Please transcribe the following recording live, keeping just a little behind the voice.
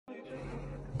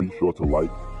Be sure to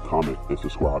like, comment, and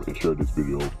subscribe, and share this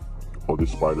video, or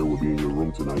this spider will be in your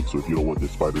room tonight. So if you don't want this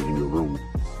spider in your room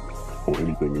or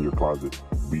anything in your closet,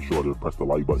 be sure to press the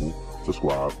like button,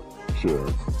 subscribe, share,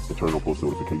 and turn on post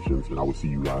notifications, and I will see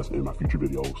you guys in my future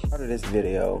videos. Part of this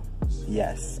video,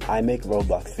 yes, I make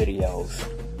Roblox videos.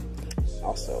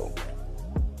 Also,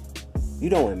 you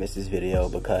don't want to miss this video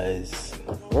because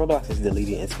Roblox is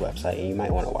deleting its website, and you might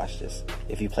want to watch this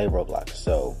if you play Roblox.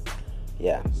 So,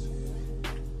 yeah,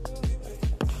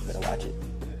 better watch it.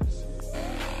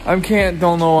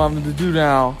 Don't know what I'm gonna do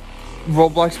now.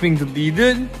 Roblox being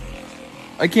deleted?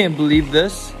 I can't believe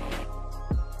this.